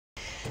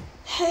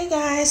Hey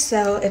guys,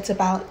 so it's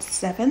about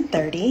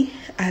 7:30.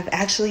 I've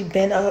actually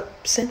been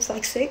up since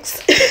like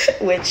 6,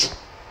 which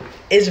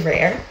is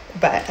rare,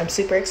 but I'm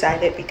super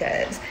excited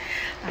because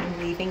I'm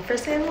leaving for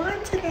San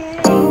Juan today.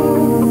 So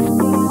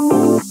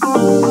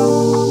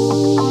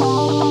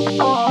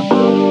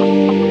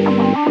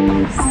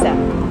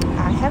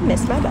I have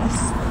missed my bus.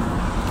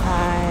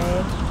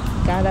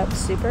 I got up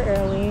super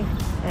early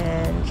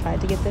and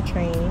tried to get the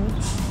train.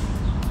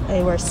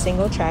 They were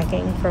single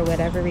tracking for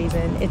whatever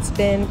reason. It's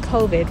been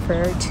COVID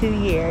for 2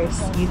 years.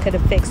 You could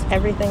have fixed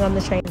everything on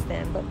the trains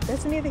then, but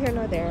that's neither here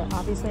nor there.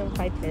 Obviously, I'm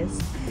quite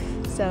pissed.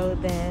 So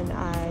then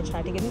I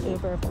tried to get an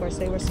Uber. Of course,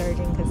 they were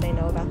surging because they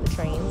know about the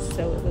trains.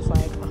 So it was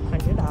like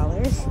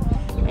 $100,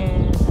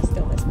 and I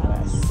still missed my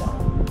bus. So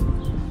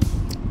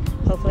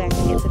hopefully I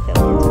can get to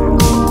Philly in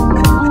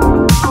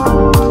time.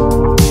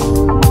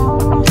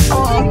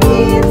 I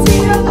can't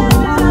see the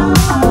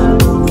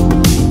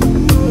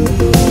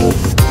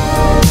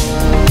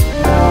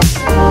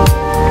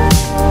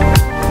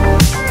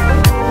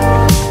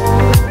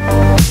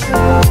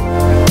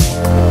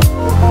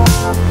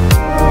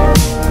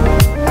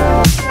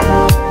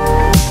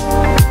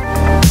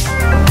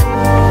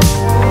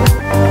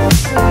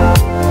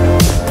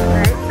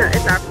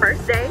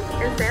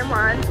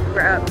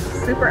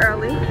super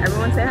early.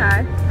 Everyone say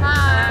hi.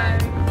 Hi.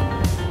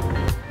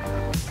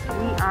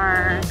 We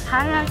are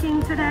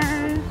kayaking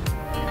today.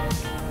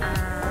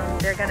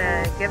 They're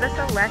gonna give us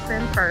a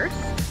lesson first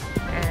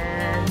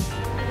and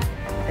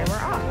then we're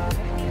off.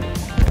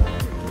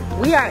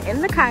 We are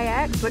in the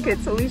kayaks. Look at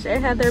Talisha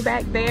and Heather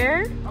back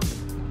there.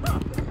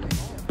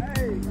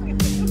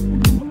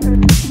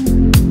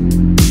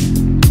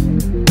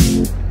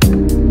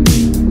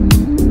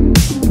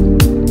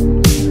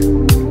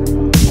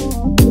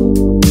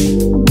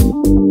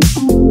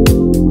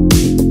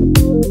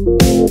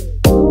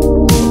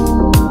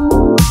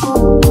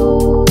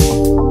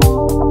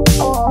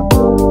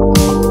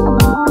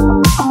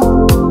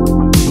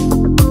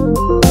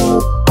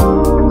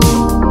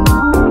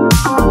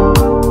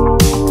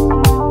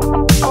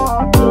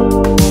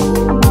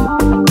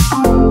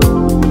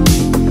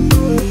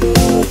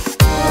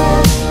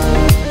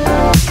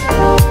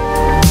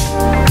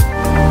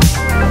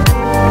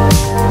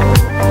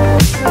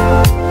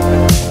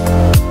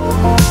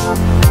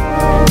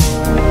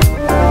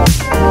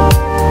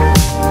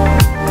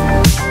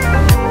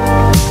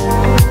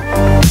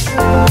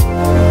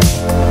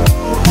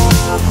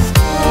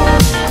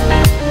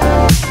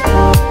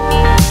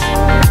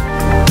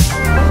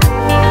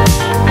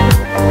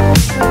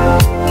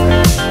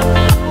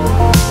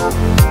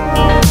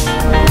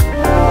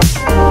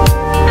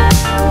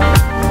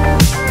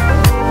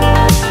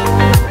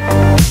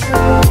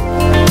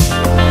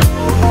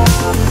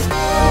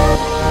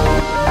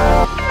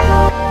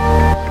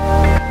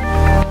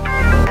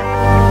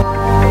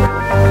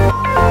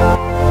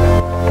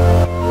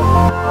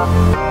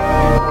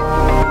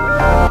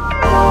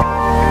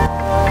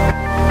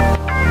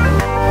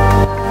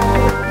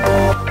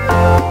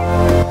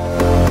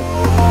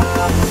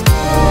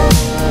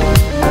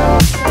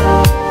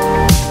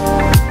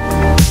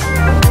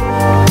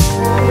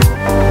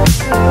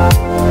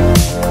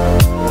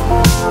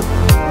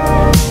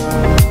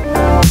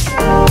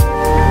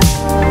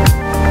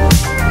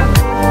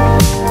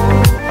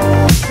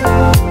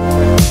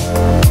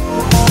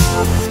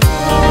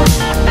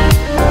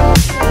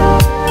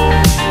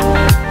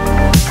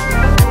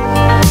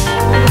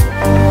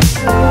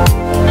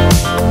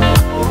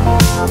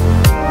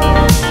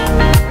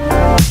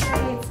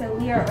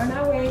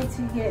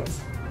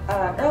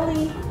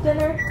 Early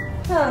dinner,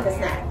 a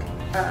snack.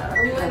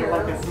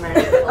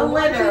 A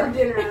lunch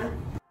dinner.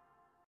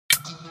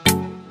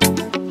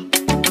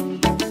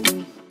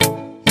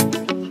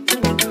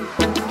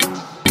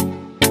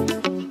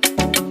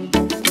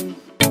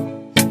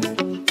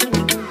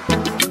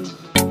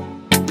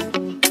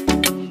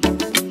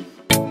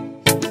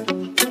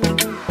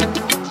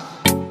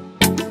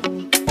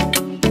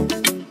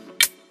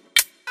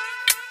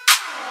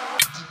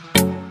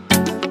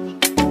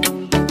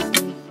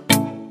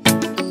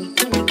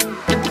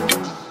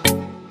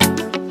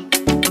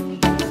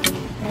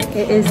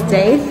 It is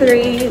day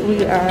 3.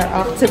 We are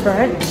off to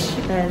brunch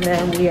and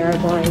then we are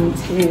going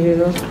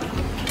to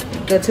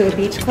go to a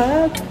beach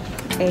club,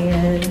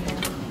 and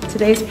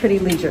today's pretty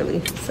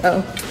leisurely.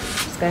 So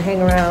just gonna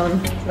hang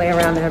around, lay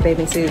around in our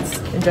bathing suits,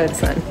 enjoy the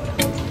sun.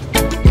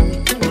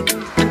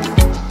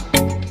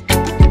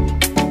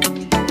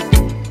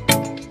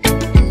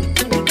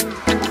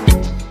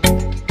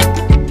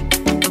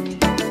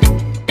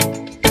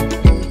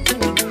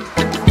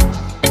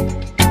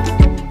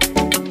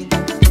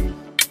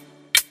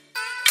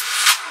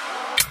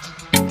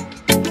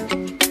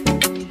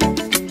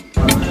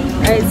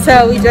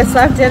 So we just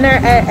left dinner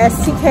at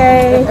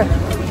STK.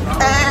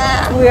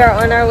 We are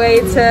on our way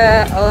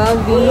to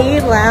OLA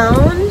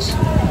Lounge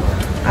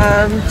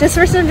just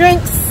for some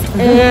drinks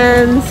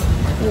and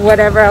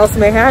whatever else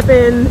may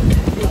happen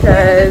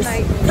because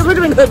we're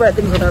doing good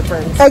things with our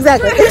friends.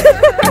 Exactly.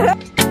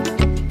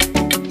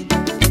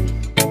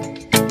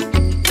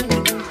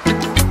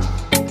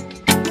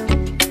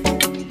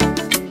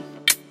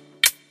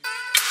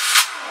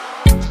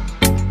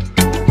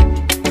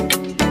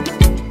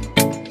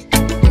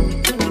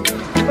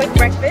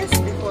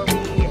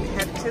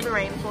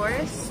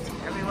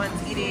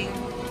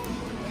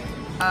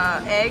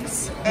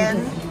 eggs and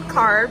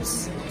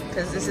carbs,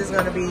 because this is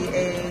going to be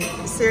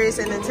a serious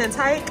and intense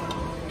hike,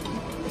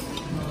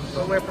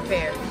 but we're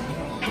prepared.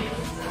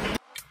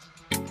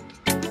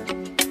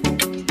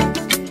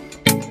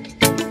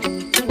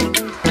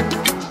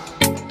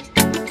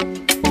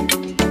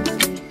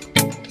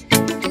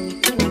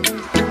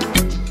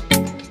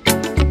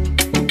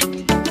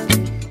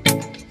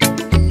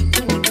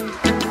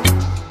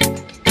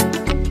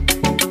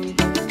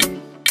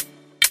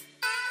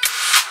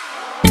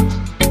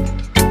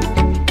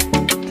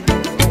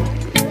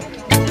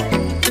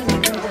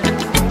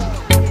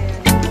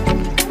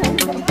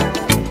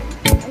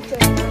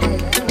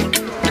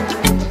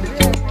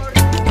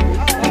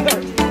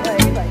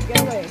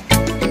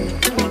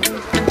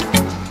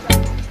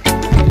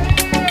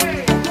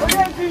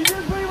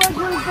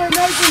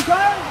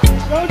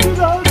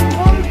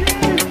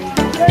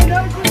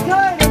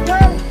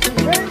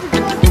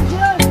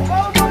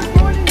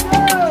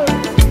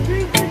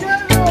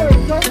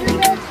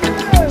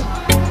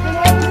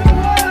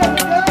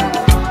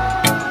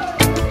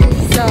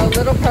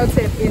 Pro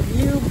tip, if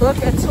you book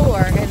a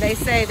tour and they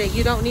say that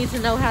you don't need to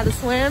know how to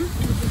swim,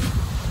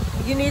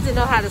 you need to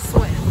know how to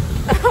swim.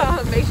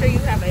 Make sure you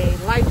have a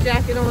life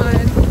jacket on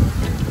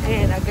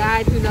and a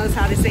guide who knows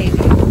how to save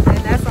you. And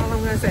that's all I'm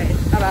going to say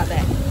about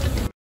that.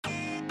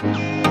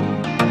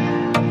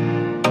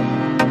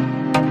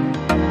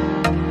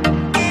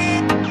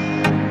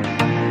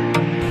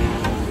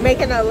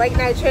 Making a late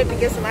night trip to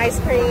get some ice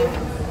cream.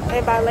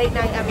 And by late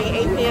night, I mean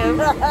 8 p.m.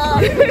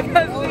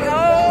 Because we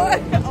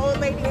old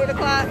lady 8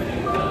 o'clock,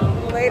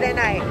 late at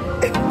night.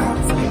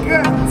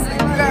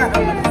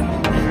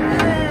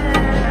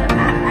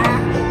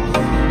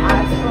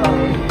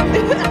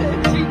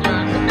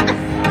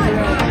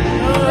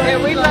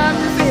 And we love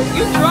to see it.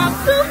 You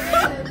dropped too.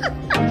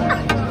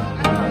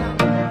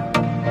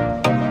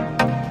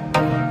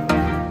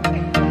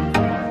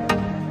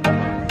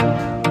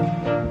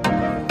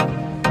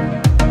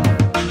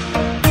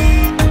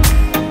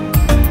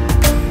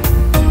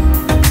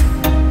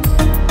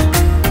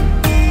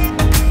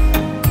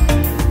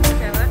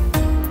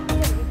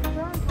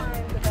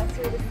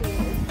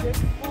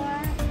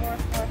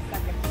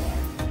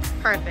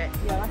 Perfect.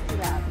 Yeah, let's do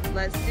that.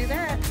 Let's do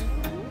that.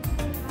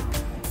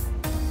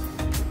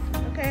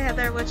 Okay,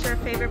 Heather, what's your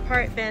favorite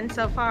part been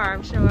so far?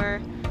 I'm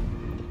sure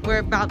we're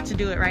about to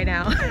do it right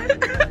now.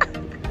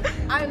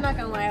 I'm not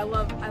gonna lie, I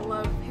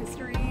love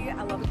history.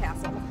 I love a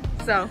castle.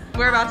 So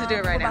we're about to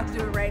do it right now. We're about to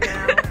do it right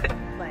now.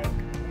 Like,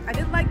 I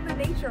did like the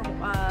nature,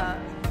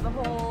 the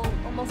whole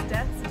almost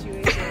death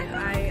situation.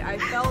 I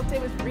felt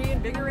it was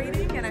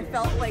reinvigorating, and I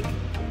felt like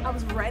I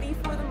was ready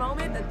for the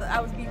moment that I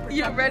was being protected.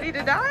 You ready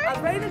to die? I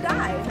was ready to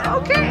die.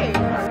 Okay.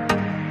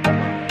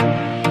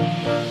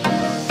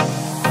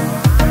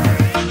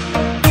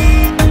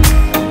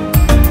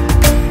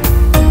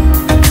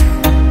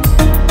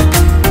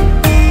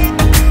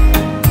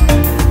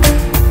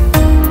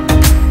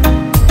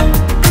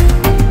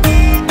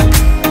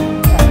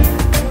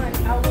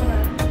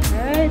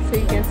 Alright, so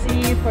you can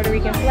see Puerto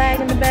Rican flag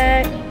in the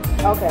back.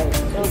 Okay.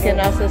 You can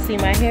also see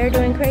my hair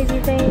doing crazy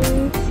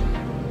things.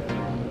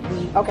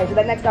 Okay, so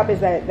the next up is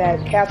that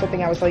castle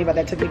thing I was telling you about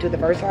that took me to the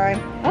first time.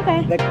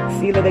 Okay.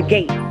 See the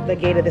gate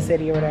of the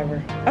city or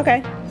whatever.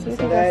 Okay. So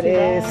that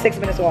is 6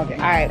 minutes walking.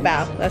 All right,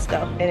 bow. Let's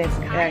go. And it's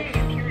right.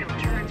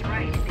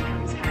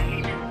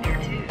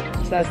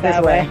 So that's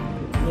that way.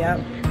 Yep.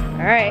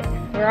 All right,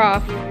 we're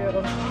off.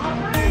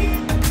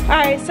 All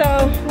right, so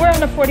we're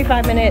on a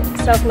 45-minute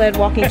self-led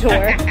walking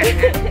tour.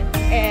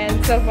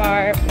 And so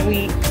far,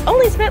 we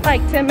only spent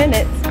like 10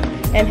 minutes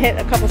and hit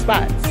a couple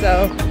spots.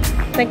 So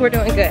I think we're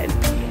doing good.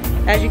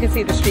 As you can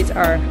see, the streets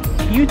are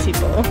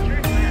beautiful.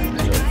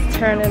 Just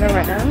turning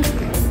around.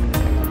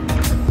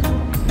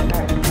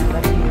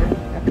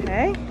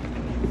 Okay.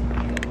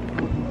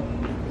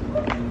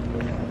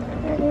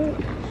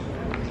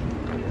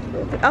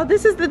 Oh,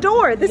 this is the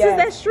door. This is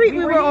that street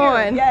we were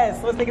on.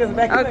 Yes, let's take this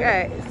back.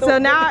 Okay, so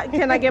now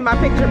can I get my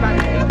picture by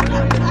the